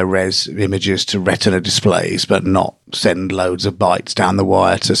nice high-res images to Retina displays, but not send loads of bytes down the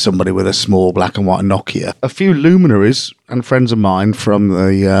wire to somebody with a small black and white Nokia. A few luminaries and friends of mine from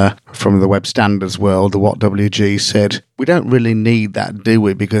the web standards world, the WhatWG, said, we don't really need that, do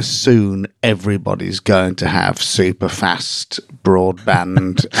we? Because soon everybody's going to have super fast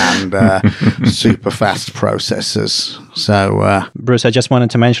broadband and super fast processors. So, Bruce, I just wanted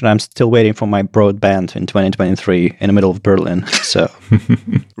to mention I'm still waiting for my broadband in 2023 in the middle of Berlin. So,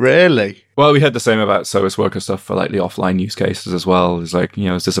 really? Well, we had the same about service worker stuff for like the offline use cases as well. It's like,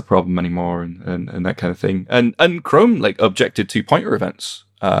 is this a problem anymore and that kind of thing. And Chrome like objected to pointer events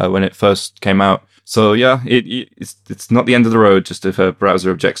when it first came out. So yeah, it's not the end of the road just if a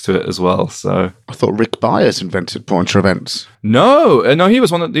browser objects to it as well. So I thought Rick Byers invented pointer events. No, he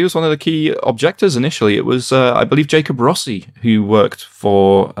was one of the key objectors initially. It was I believe Jacob Rossi who worked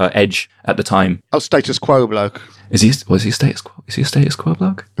for Edge at the time. Oh, Status Quo bloke. Was he a Status Quo? Is he a Status Quo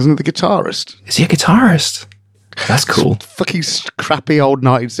bloke? Isn't he the guitarist? Is he a guitarist? That's cool. Fucking crappy old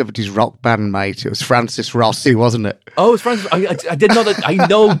 1970s rock band, mate. It was Francis Rossi, wasn't it? Oh, it's Francis. I did know that.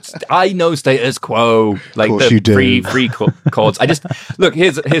 I know Status Quo, like the free chords. I just look.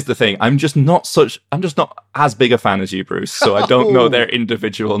 Here's the thing. I'm just not as big a fan as you, Bruce. So I don't know their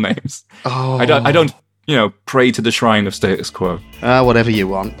individual names. Oh, I don't. Pray to the shrine of Status Quo. Whatever you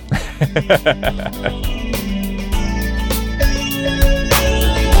want.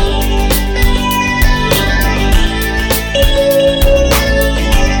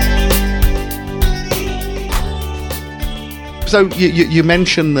 So you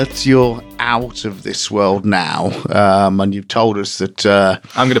mentioned that you're out of this world now, and you've told us that...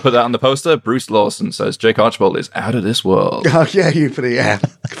 I'm going to put that on the poster. Bruce Lawson says Jake Archibald is out of this world. Oh, yeah, you put it,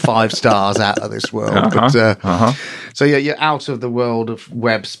 5 stars out of this world. So you're out of the world of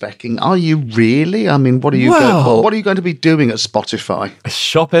web specking. Are you really? I mean, what are you going to be doing at Spotify?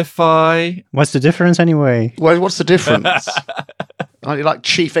 Shopify. What's the difference anyway? Well, what's the difference? Are you like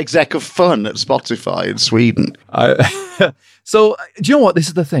chief exec of fun at Spotify in Sweden? So, do you know what? This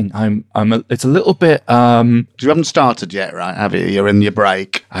is the thing. It's a little bit. You haven't started yet, right? Have you? You're in your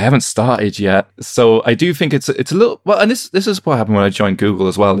break. I haven't started yet. So I do think it's a little. Well, and this is what happened when I joined Google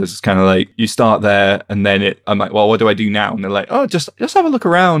as well. It's kind of like you start there, and then I'm like, well, what do I do now? And they're like, oh, just have a look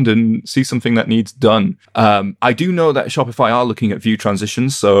around and see something that needs done. I do know that Shopify are looking at view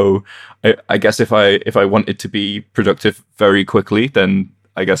transitions. So I guess if I wanted to be productive very quickly, then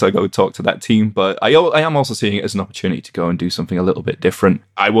I guess I go talk to that team, but I am also seeing it as an opportunity to go and do something a little bit different.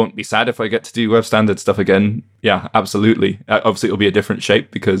 I won't be sad if I get to do web standard stuff again. Yeah, absolutely. Obviously, it'll be a different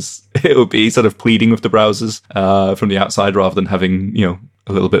shape because it'll be sort of pleading with the browsers from the outside rather than having,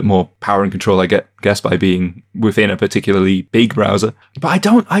 a little bit more power and control, I guess, by being within a particularly big browser. But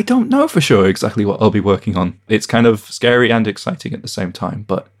I don't know for sure exactly what I'll be working on. It's kind of scary and exciting at the same time,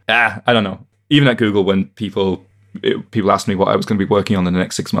 but I don't know. Even at Google, when people asked me what I was going to be working on in the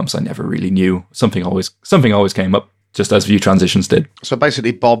next 6 months, I never really knew. Something always came up, just as view transitions did. So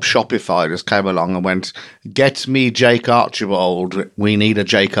basically, Bob Shopify just came along and went, "Get me Jake Archibald. We need a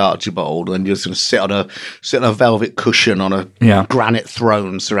Jake Archibald." And you're just going to sit on a velvet cushion on a granite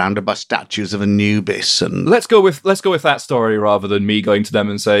throne surrounded by statues of Anubis. And let's go with that story rather than me going to them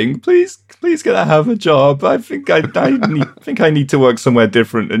and saying, "Please, can I have a job? I think I need to work somewhere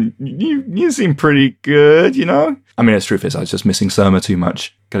different. And you seem pretty good, I mean, the truth is, I was just missing Surma too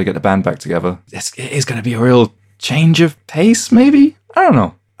much. Got to get the band back together. It is going to be a real change of pace, maybe? I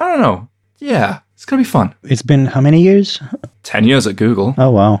don't know. Yeah, it's going to be fun. It's been how many years? 10 years at Google.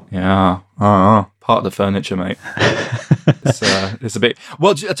 Oh, wow. Yeah. Part of the furniture, mate. It's a bit...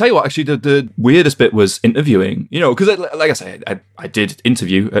 Well, I'll tell you what, actually, the weirdest bit was interviewing. Because, like I say, I did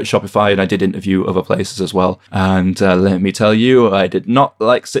interview at Shopify and I did interview other places as well. And let me tell you, I did not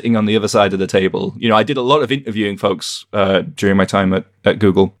like sitting on the other side of the table. I did a lot of interviewing folks during my time at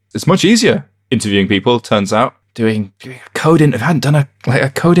Google. It's much easier interviewing people, turns out. Doing a code interview. I hadn't done a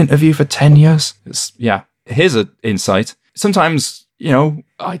code interview for 10 years. Here's an insight. Sometimes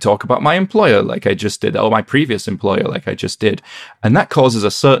I talk about my employer like I just did, or my previous employer like I just did. And that causes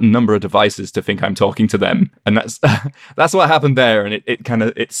a certain number of devices to think I'm talking to them. And that's that's what happened there. And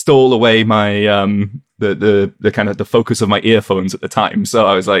it stole away my the kind of the focus of my earphones at the time. So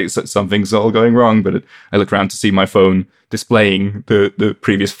I was like, something's all going wrong. But I looked around to see my phone displaying the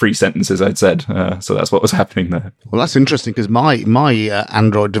previous 3 sentences I'd said. So that's what was happening there. Well, that's interesting because my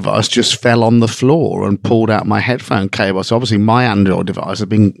Android device just fell on the floor and pulled out my headphone cable. So obviously my Android device had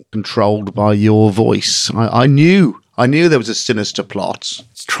been controlled by your voice. I knew there was a sinister plot.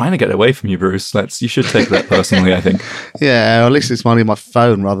 It's trying to get away from you, Bruce. You should take that personally, I think. Yeah, well, at least it's only my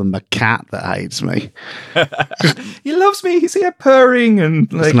phone rather than my cat that hates me. He loves me. He's here purring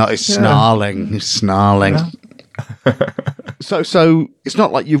and it's not his snarling. He's snarling. Yeah. So it's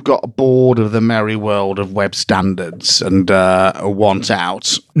not like you've got bored of the merry world of web standards and want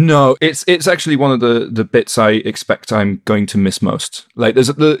out. No, it's actually one of the bits I expect I'm going to miss most. There's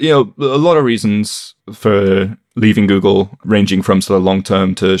a lot of reasons for leaving Google, ranging from sort of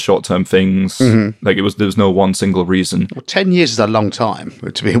long-term to short-term things. Mm-hmm. There was no one single reason. Well, 10 years is a long time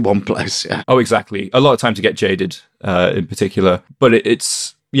to be in one place. Yeah. Oh, exactly. A lot of time to get jaded, in particular. But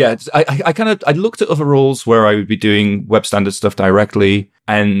it's. Yeah, I looked at other roles where I would be doing web standard stuff directly,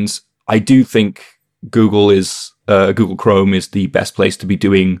 and I do think Google Chrome is the best place to be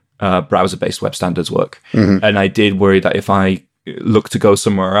doing browser-based web standards work. Mm-hmm. And I did worry that if I look to go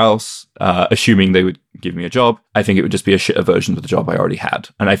somewhere else, assuming they would give me a job, I think it would just be a shitter version of the job I already had.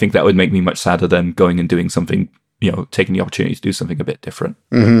 And I think that would make me much sadder than going and doing something, taking the opportunity to do something a bit different.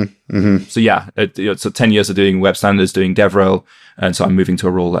 Mm-hmm. Mm-hmm. So yeah, so 10 years of doing web standards, doing DevRel, and so I'm moving to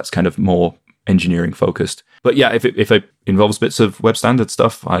a role that's kind of more engineering focused. But yeah, if it involves bits of web standard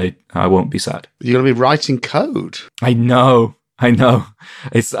stuff, I won't be sad. You're going to be writing code. I know. I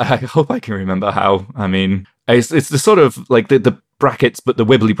hope I can remember how. I mean, it's the sort of like the brackets, but the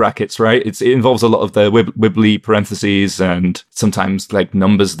wibbly brackets, right? It involves a lot of the wibbly parentheses and sometimes like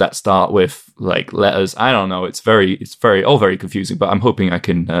numbers that start with like letters. I don't know. It's very all very confusing, but I'm hoping I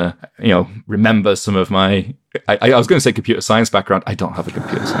can, remember some of my, I was going to say computer science background. I don't have a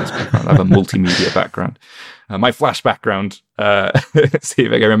computer science background. I have a multimedia background. My Flash background. See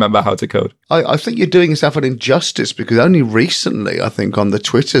if I can remember how to code. I think you're doing yourself an injustice because only recently, I think, on the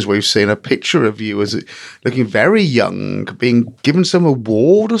Twitters, we've seen a picture of you as looking very young, being given some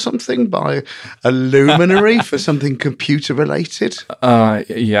award or something by a luminary for something computer related.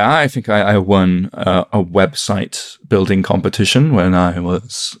 Yeah, I think I won a website building competition when I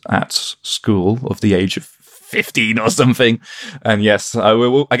was at school of the age of 15 or something. And yes,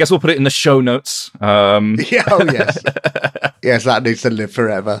 I guess we'll put it in the show notes. Yeah, oh yes. Yes, that needs to live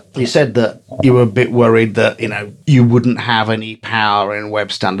forever. You said that you were a bit worried that, you wouldn't have any power in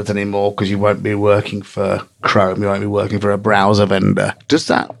web standards anymore because you won't be working for Chrome, you won't be working for a browser vendor. Does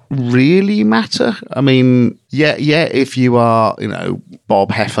that really matter? I mean, yeah, if you are, Bob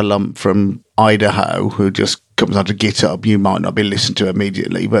Hefferlump from Idaho who just comes onto GitHub, you might not be listened to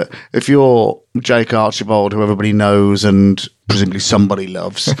immediately. But if you're Jake Archibald, who everybody knows and presumably somebody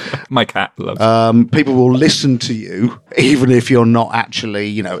loves, my cat loves, people will listen to you even if you're not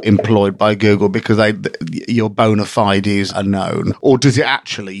actually, employed by Google because your bona fides are known. Or does it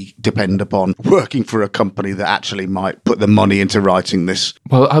actually depend upon working for a company that actually might put the money into writing this?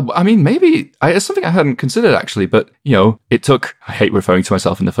 Well, I mean, maybe it's something I hadn't considered actually, but it took. I hate referring to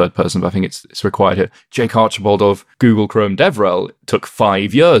myself in the third person, but I think it's required here. Jake Archibald of Google Chrome DevRel took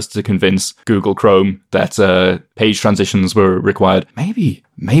 5 years to convince Google Chrome that page transitions were required.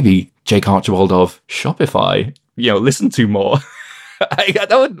 Maybe Jake Archibald of Shopify, listen to more.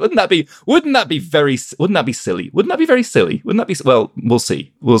 Wouldn't that be silly? Wouldn't that be very silly? Wouldn't that be? Well, we'll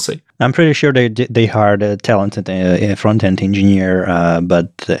see. I'm pretty sure they hired a talented front-end engineer,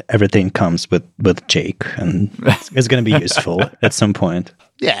 but everything comes with Jake, and it's going to be useful at some point.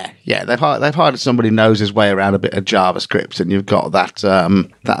 Yeah, they've hired somebody who knows his way around a bit of JavaScript, and you've got that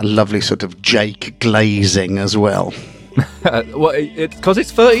lovely sort of Jake glazing as well. Well, because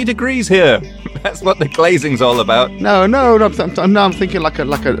it's 30 degrees here. That's what the glazing's all about. No. I'm thinking like a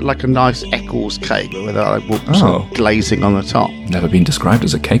nice Eccles cake with some glazing on the top. Never been described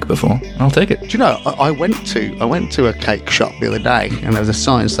as a cake before. I'll take it. Do you know? I went to a cake shop the other day, and there was a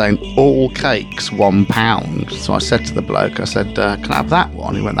sign saying all cakes £1. So I said to the bloke, I said, "Can I have that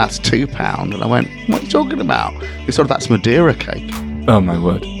one?" He went, "That's £2." And I went, "What are you talking about?" He said, "That's Madeira cake." Oh my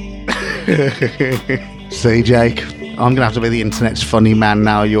word. See, Jake, I'm going to have to be the internet's funny man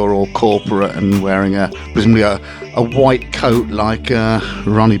now. You're all corporate and wearing presumably a white coat like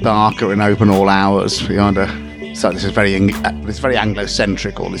Ronnie Barker in Open All Hours. So this is very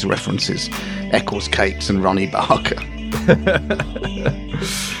Anglo-centric, all these references. Eccles cakes and Ronnie Barker.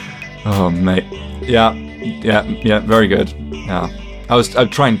 Oh, mate. Yeah, very good. Yeah. I'm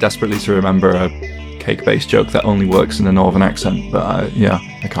trying desperately to remember a cake-based joke that only works in a northern accent, but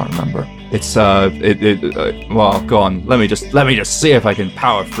I can't remember. It's well, go on. Let me just see if I can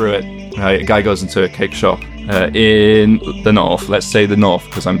power through it. A guy goes into a cake shop in the north. Let's say the north,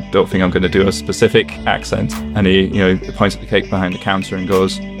 because I don't think I'm going to do a specific accent. And he, points at the cake behind the counter and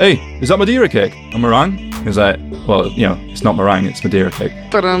goes, "Hey, is that Madeira cake? A meringue?" He's like, "Well, it's not meringue, it's Madeira cake."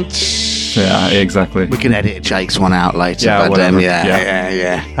 Yeah, exactly. We can edit Jake's one out later. Yeah, but whatever.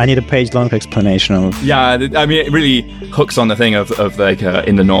 Yeah. I need a page-long explanation of. Yeah, I mean, it really hooks on the thing of like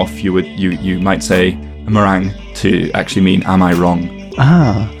in the north, you might say meringue to actually mean "am I wrong?"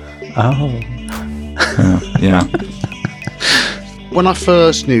 Oh. Yeah. When I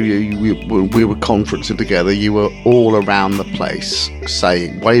first knew you, we were conferencing together, you were all around the place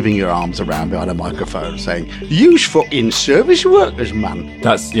waving your arms around behind a microphone saying, "Use fucking service workers, man."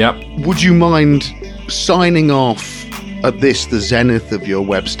 That's, yeah. Would you mind signing off at this, the zenith of your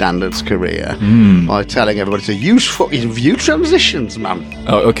web standards career, by telling everybody to use fucking view transitions, man?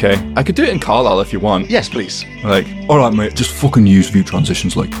 Oh, okay. I could do it in Carlisle if you want. Yes, please. Like, all right, mate, just fucking use view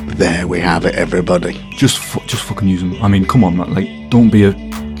transitions, like. There we have it, everybody. Just fucking use them. I mean, come on, man. Like, don't be a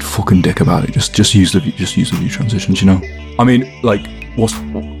fucking dick about it. Just use the view transitions. I mean, like, what's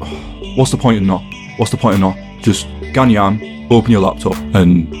the point of not? What's the point of not? Just go on Yam, open your laptop,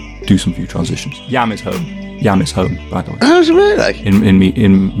 and do some view transitions. Yam is home. Yam is home, by the way. Oh, really?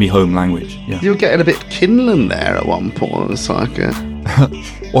 In me home language. Yeah. You were getting a bit kindling there at one point. It's like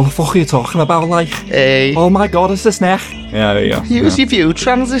what the fuck are you talking about, like? Hey. Oh my god, it's this neck. Yeah, there you go. Use your view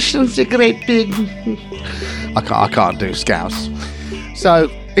transitions, you great big. I can't do Scouts. So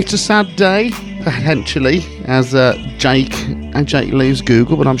it's a sad day, potentially, as Jake leaves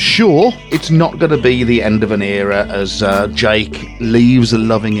Google, but I'm sure it's not going to be the end of an era as Jake leaves the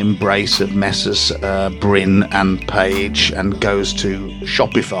loving embrace of Messrs. Brin and Page and goes to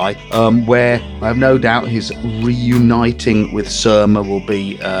Shopify, where I have no doubt his reuniting with Surma will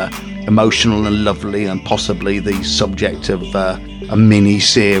be emotional and lovely, and possibly the subject of a mini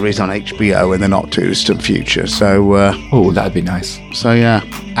series on HBO in the not too distant future. So, that'd be nice. So yeah,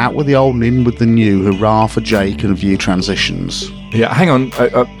 out with the old and in with the new. Hurrah for Jake and view transitions. Yeah, hang on.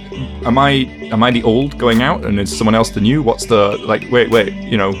 Am I the old going out, and is someone else the new? What's the wait?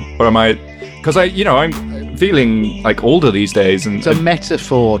 Or am I? Because I'm feeling like older these days, and it's a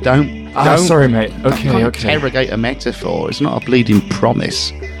metaphor. Don't. Sorry, mate. Okay. Interrogate a metaphor. It's not a bleeding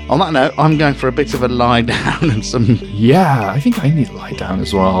promise. On that note, I'm going for a bit of a lie down and some... Yeah, I think I need to lie down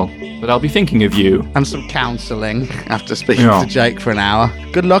as well. But I'll be thinking of you. And some counselling after speaking to Jake for an hour.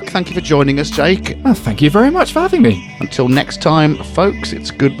 Good luck. Thank you for joining us, Jake. Thank you very much for having me. Until next time, folks, it's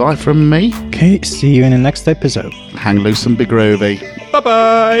goodbye from me. Okay, see you in the next episode. Hang loose and be groovy.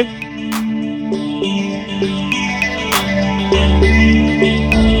 Bye-bye.